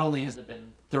issue is not only has it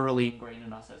been thoroughly ingrained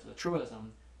in us as a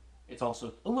truism, it's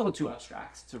also a little too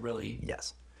abstract to really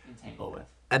Yes. entangle with.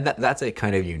 And that's a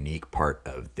kind of unique part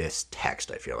of this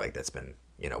text, I feel like, that's been,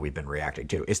 we've been reacting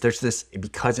to. Is there's this,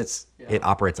 because it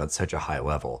operates on such a high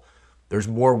level, there's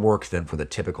more work than for the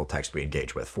typical text we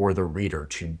engage with, for the reader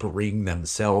to bring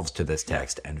themselves to this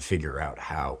text and figure out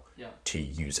how to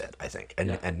use it, I think.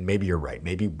 And maybe you're right.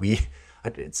 Maybe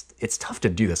it's tough to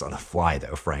do this on the fly,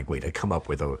 though, frankly, to come up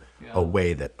with a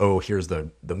way that, here's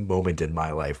the moment in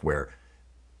my life where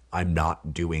I'm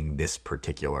not doing this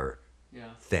particular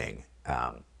thing.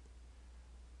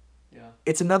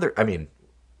 It's another,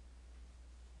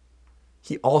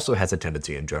 he also has a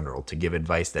tendency in general to give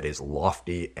advice that is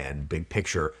lofty and big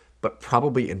picture, but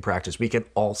probably in practice, we can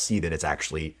all see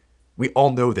that we all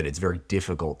know that it's very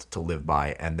difficult to live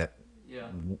by, and that,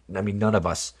 none of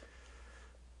us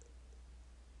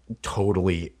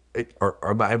totally,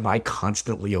 am I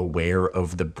constantly aware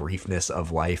of the briefness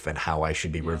of life and how I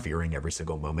should be revering every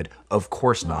single moment? Of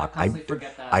course not. I constantly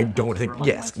forget that. I don't think, remind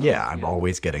yes, myself, I'm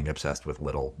always getting obsessed with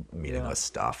little meaningless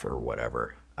stuff or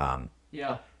whatever.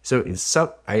 So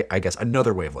I guess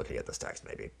another way of looking at this text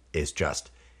maybe is just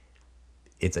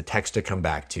it's a text to come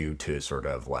back to sort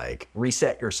of like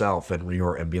reset yourself and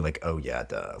be like, oh yeah,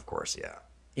 duh, of course, yeah.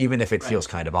 Even if it feels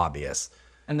kind of obvious.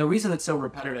 And the reason it's so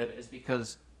repetitive is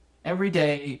because every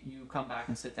day you come back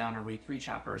and sit down and read 3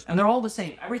 chapters, and they're all the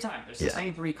same every time. There's the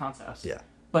same 3 concepts. Yeah.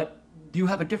 But you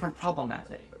have a different problem that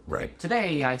day. Right. Like,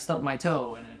 today I stubbed my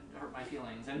toe and it hurt my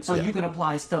feelings, and so you can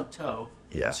apply stubbed toe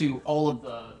to all of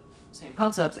the same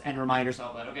concepts and remind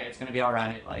yourself that okay, it's going to be all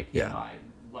right. Like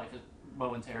life is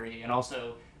momentary, and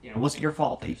also it wasn't your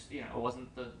fault. That it wasn't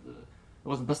it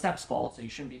wasn't the step's fault, so you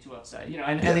shouldn't be too upset.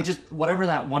 And they just whatever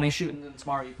that one issue, and then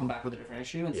tomorrow you come back with a different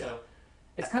issue, and so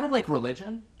it's kind of like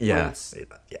religion. Yeah.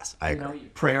 Yes, I agree.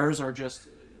 Prayers are just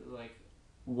like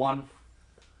one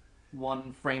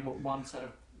frame, one set of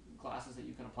glasses that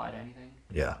you can apply to anything.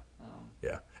 Yeah.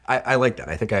 Yeah. I like that.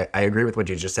 I think I agree with what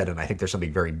you just said, and I think there's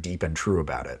something very deep and true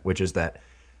about it, which is that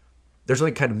there's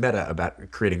something kind of meta about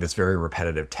creating this very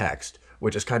repetitive text,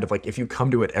 which is kind of like if you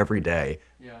come to it every day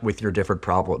with your different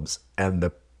problems, and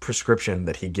the prescription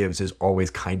that he gives is always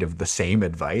kind of the same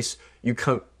advice,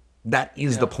 that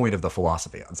is the point of the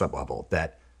philosophy on some level,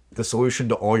 that the solution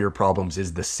to all your problems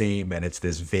is the same, and it's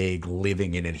this vague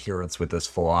living in adherence with this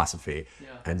philosophy. Yeah.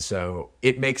 And so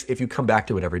it makes, if you come back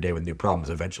to it every day with new problems,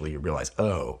 eventually you realize,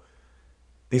 oh,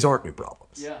 these aren't new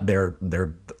problems. Yeah.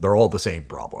 They're all the same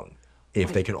problem if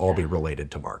Wait, they can all be yeah.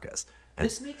 related to Marcus. And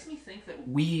This makes me think that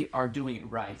we are doing it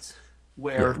right,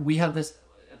 where we have this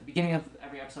at the beginning of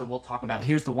every episode. We'll talk about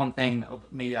here's the one thing that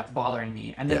maybe that's bothering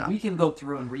me, and then Yeah. we can go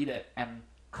through and read it and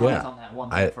comment Yeah. on that one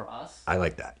thing for us. I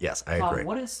like that. Yes, I agree.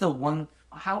 What is the one?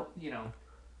 How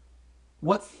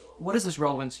what is this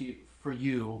relevant to you, for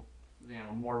you?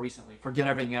 More recently. Forget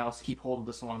everything else. Keep hold of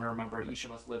this one. Remember, each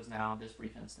of us lives now in this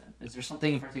brief instant. Is there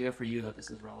something in particular for you that this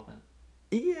is relevant?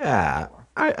 Yeah.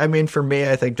 I mean, for me,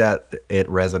 I think that it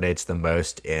resonates the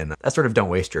most in that sort of don't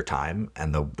waste your time.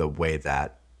 And the way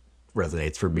that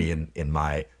resonates for me in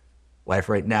my life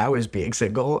right now is being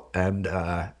single and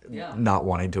not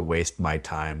wanting to waste my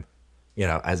time,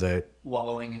 as a...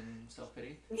 Wallowing in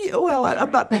self-pity? Yeah, well,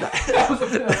 I'm not...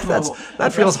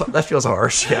 that feels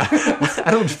harsh, yeah.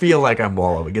 I don't feel like I'm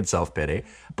wallowing in self-pity.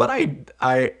 But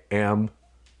I am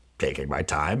taking my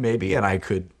time, maybe, and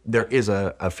there is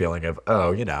a feeling of,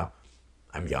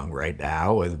 I'm young right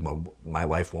now, and my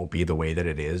life won't be the way that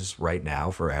it is right now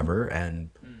forever,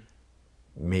 and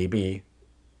maybe,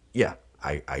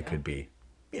 I could be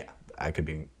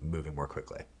moving more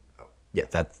quickly. Yeah,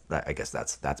 I guess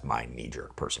that's my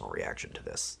knee-jerk personal reaction to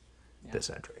this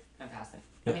entry. Fantastic.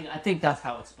 I mean, I think that's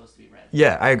how it's supposed to be read.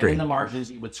 Yeah, I agree. In the margins,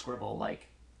 you would scribble like,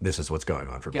 this is what's going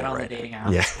on for me get on right the dating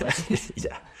now. app.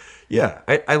 Yeah. Yeah.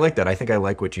 I like that. I think I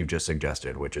like what you've just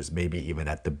suggested, which is maybe even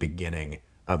at the beginning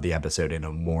of the episode in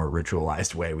a more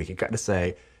ritualized way, we can kind of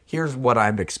say, here's what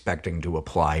I'm expecting to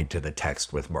apply to the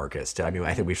text with Marcus. I mean,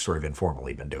 I think we've sort of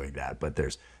informally been doing that, but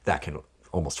that can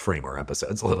almost frame our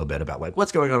episodes a little bit about like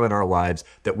what's going on in our lives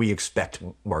that we expect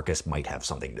Marcus might have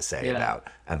something to say about,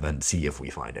 and then see if we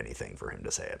find anything for him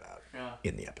to say about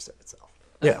in the episode itself.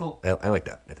 That's cool. I like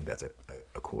that. I think that's a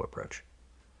cool approach.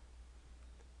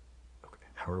 Okay,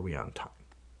 how are we on time?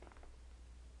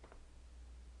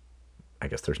 I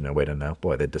guess there's no way to know.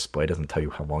 Boy, the display doesn't tell you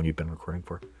how long you've been recording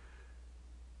for.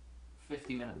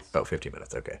 50 minutes. Oh, 50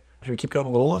 minutes. Okay. Should we keep going a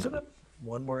little longer then?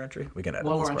 One more entry? We can add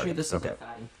One this more entry. part. This is Okay. a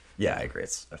fatty. Yeah, I agree.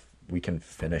 We can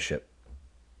finish it.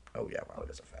 Oh, yeah. Wow, it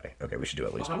is a fatty. Okay, we should do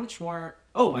at least How one. much more?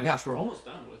 Oh my gosh, we're almost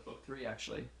done with book 3,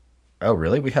 actually. Oh,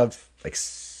 really? We have like...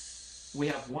 We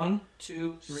have 1,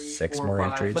 2, 3, 6 4, more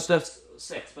 5, entries. but there's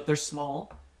 6, but they're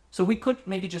small. So we could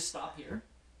maybe just stop here,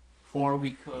 or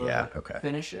we could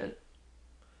finish it.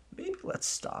 Maybe let's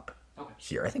stop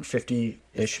here. Okay. I think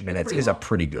 50-ish minutes pretty is a long.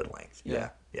 pretty good length. Yeah.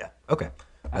 Yeah. Okay.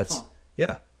 That's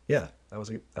Excellent. yeah. That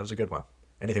was a good one.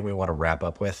 Anything we want to wrap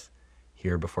up with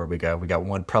here before we go? We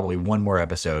got probably one more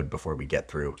episode before we get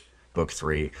through book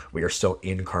 3. We are still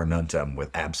in Carnuntum with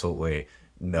absolutely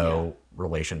no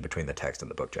relation between the text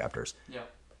and the book chapters. Yeah.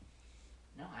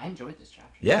 No, I enjoyed this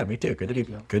chapter. Yeah, me too.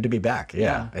 Good to be back.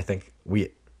 Yeah. I think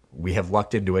we have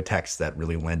lucked into a text that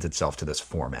really lends itself to this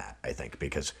format, I think,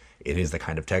 because it is the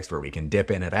kind of text where we can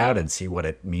dip in and out and see what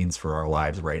it means for our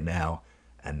lives right now.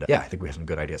 And I think we have some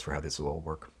good ideas for how this will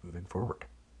work moving forward.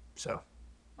 So,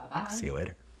 Bye-bye. see you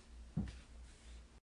later.